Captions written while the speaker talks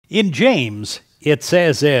In James, it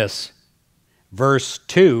says this, verse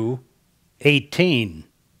 2:18.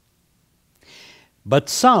 But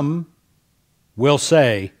some will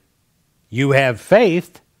say, you have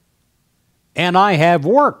faith, and I have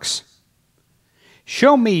works.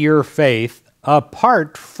 Show me your faith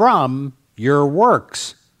apart from your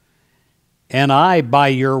works, and I, by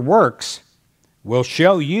your works, will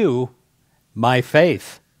show you my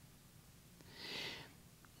faith.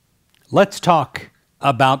 Let's talk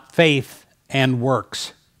about faith and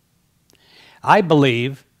works. I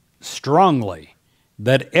believe strongly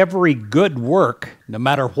that every good work, no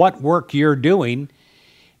matter what work you're doing,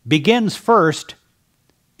 begins first,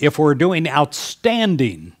 if we're doing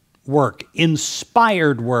outstanding work,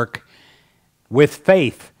 inspired work, with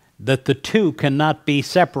faith, that the two cannot be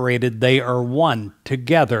separated. They are one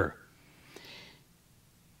together.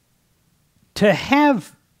 To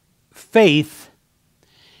have faith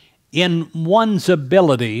in one's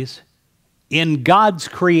abilities, in God's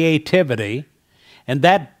creativity, and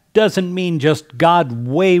that doesn't mean just God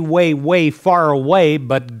way, way, way far away,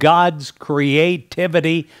 but God's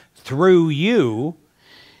creativity through you,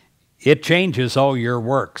 it changes all your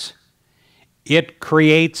works. It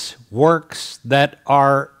creates works that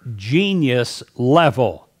are genius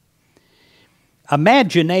level.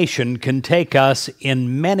 Imagination can take us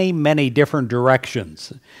in many, many different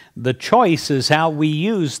directions. The choice is how we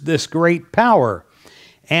use this great power,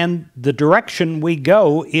 and the direction we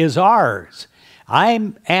go is ours.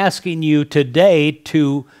 I'm asking you today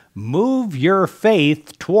to move your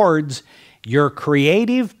faith towards your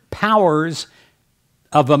creative powers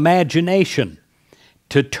of imagination,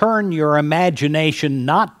 to turn your imagination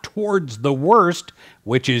not towards the worst,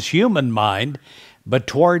 which is human mind, but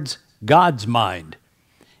towards God's mind,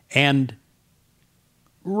 and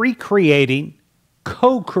recreating,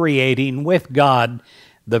 co-creating with God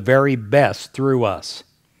the very best through us,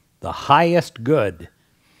 the highest good.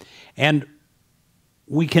 And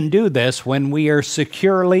we can do this when we are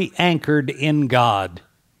securely anchored in God.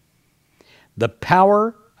 The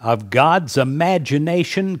power of God's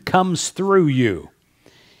imagination comes through you.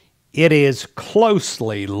 It is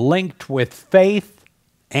closely linked with faith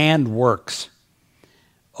and works.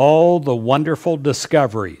 All the wonderful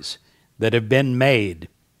discoveries that have been made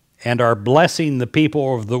and are blessing the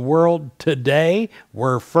people of the world today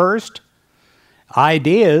were first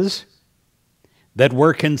ideas that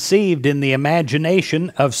were conceived in the imagination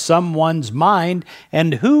of someone's mind.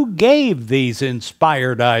 And who gave these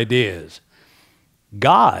inspired ideas?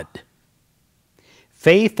 God.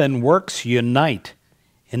 Faith and works unite,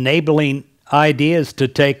 enabling ideas to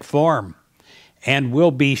take form and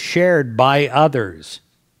will be shared by others.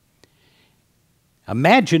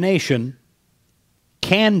 Imagination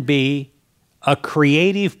can be a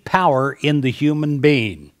creative power in the human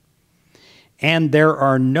being, and there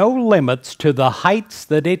are no limits to the heights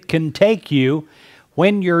that it can take you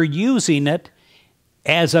when you're using it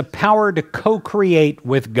as a power to co-create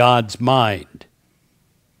with God's mind.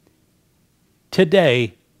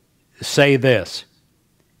 Today, say this: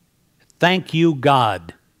 thank you,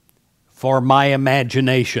 God, for my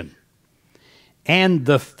imagination and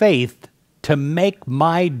the faith to make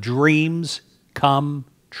my dreams come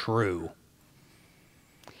true.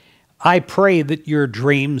 I pray that your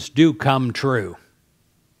dreams do come true.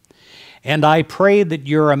 And I pray that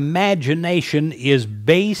your imagination is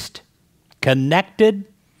based, connected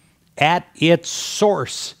at its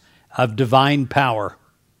source of divine power.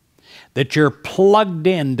 That you're plugged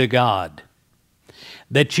into God.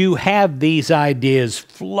 That you have these ideas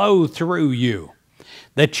flow through you.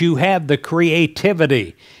 That you have the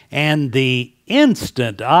creativity and the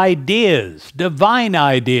instant ideas, divine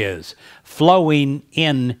ideas, flowing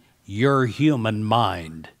in your human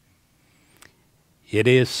mind. It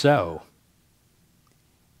is so.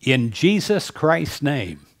 In Jesus Christ's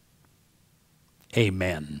name,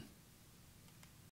 amen.